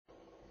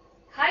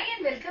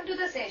and welcome to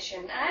the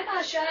session. I am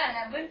Asha and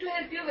I am going to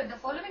help you with the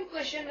following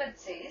question which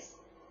says,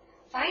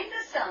 find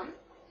the sum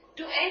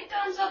to n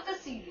terms of the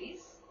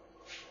series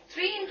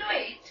 3 into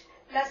 8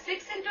 plus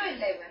 6 into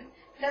 11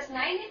 plus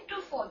 9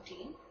 into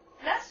 14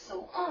 plus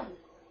so on.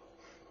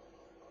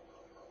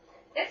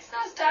 Let's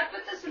now start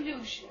with the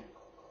solution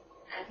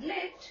and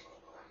let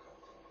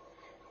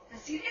the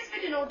series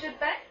be denoted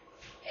by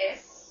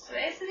S. So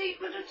S is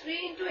equal to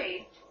 3 into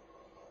 8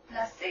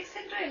 plus 6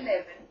 into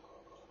 11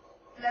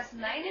 plus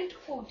 9 into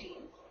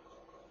 14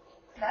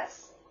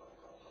 plus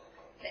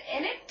the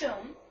nth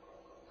term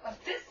of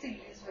this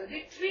series will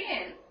be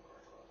 3n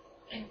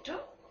into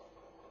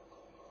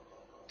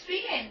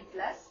 3n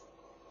plus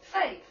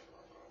 5.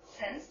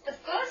 Since the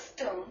first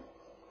term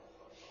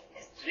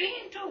is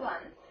 3 into 1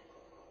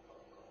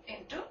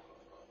 into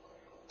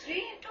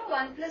 3 into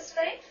 1 plus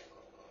 5.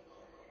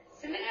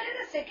 Similarly,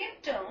 the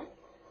second term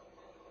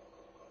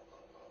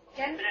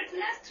can be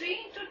written as 3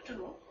 into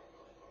 2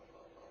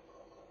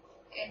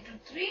 into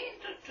 3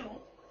 into 2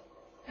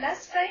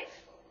 plus 5.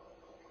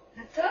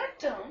 The third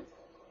term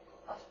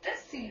of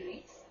this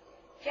series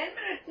can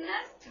be written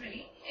as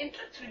 3 into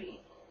 3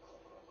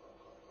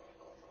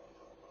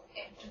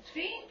 into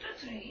 3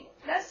 into 3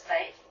 plus 5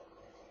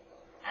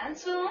 and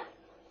so on.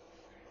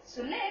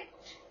 So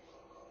let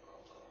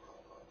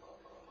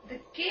the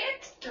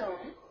kth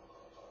term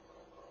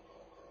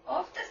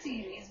of the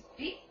series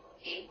be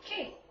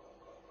AK.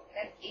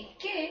 Then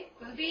AK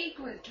will be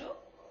equal to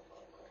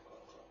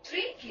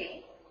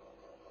 3k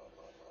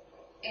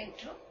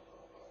into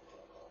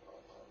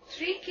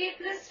 3k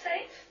plus 5.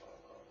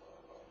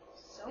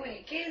 So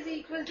AK is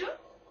equal to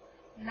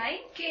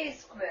 9k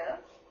square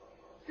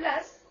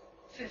plus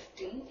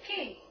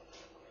 15k.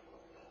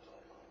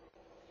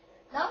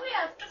 Now we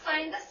have to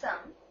find the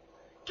sum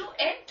to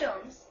n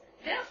terms.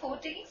 Therefore,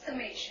 taking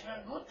summation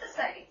on both the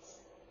sides,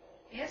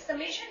 we have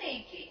summation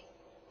AK,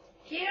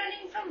 k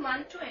running from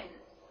 1 to n.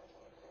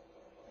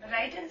 The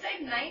right hand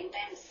side 9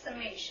 times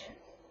summation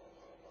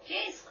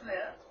k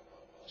square,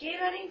 k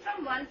running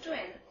from 1 to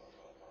n,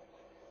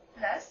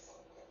 plus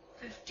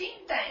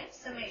 15 times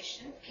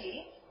summation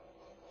k,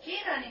 k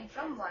running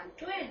from 1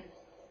 to n.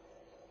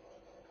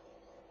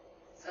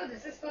 So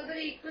this is further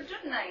equal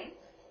to 9.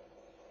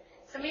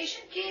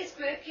 Summation k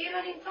square, k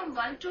running from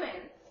 1 to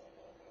n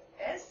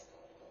is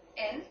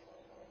n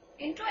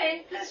into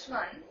n plus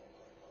 1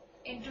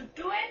 into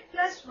 2n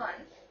plus 1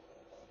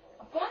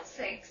 upon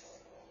 6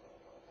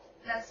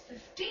 plus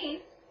 15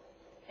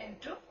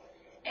 into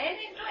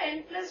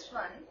n plus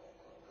 1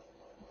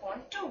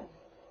 upon 2.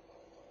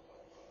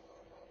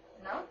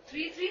 Now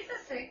 3 3s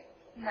are 6,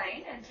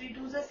 9 and 3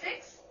 2s are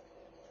 6.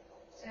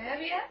 So here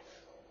we have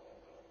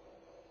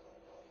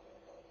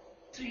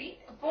 3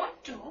 upon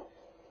 2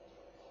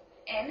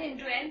 n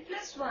into n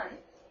plus 1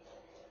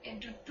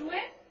 into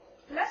 2n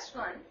plus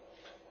 1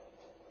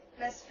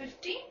 plus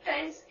 15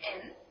 times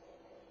n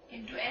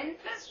into n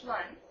plus 1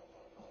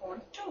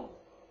 upon 2.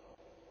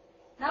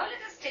 Now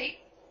let us take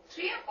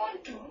 3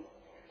 upon 2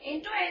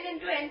 into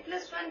n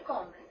plus 1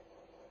 common.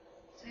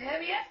 So here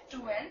we have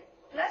 2n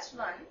plus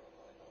 1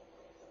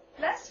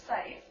 plus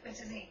 5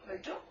 which is equal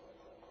to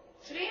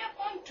 3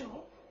 upon 2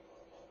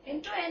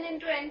 into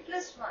n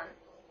plus 1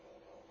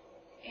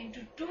 into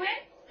 2n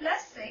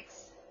plus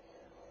 6.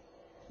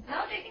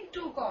 Now taking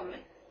 2 common,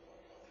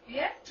 we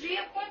have 3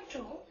 upon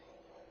 2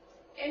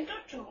 into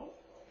 2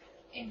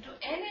 into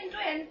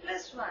n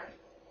plus 1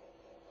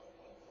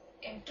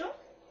 into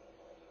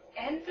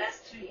n plus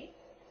 3.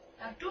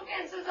 Now 2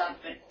 cancels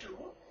out with 2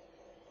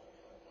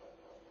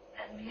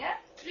 and we have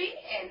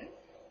 3n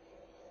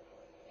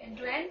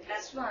into n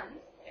plus 1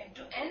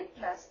 into n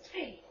plus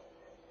 3.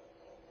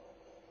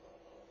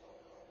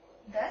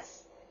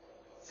 Thus,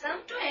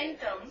 sum to n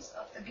terms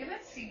of the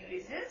given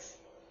series is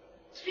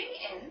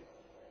 3n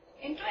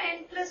into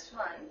n plus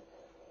 1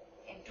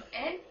 into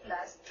n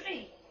plus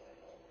 3.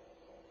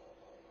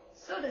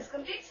 So this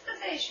completes the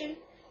session.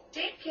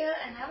 Take care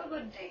and have a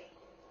good day.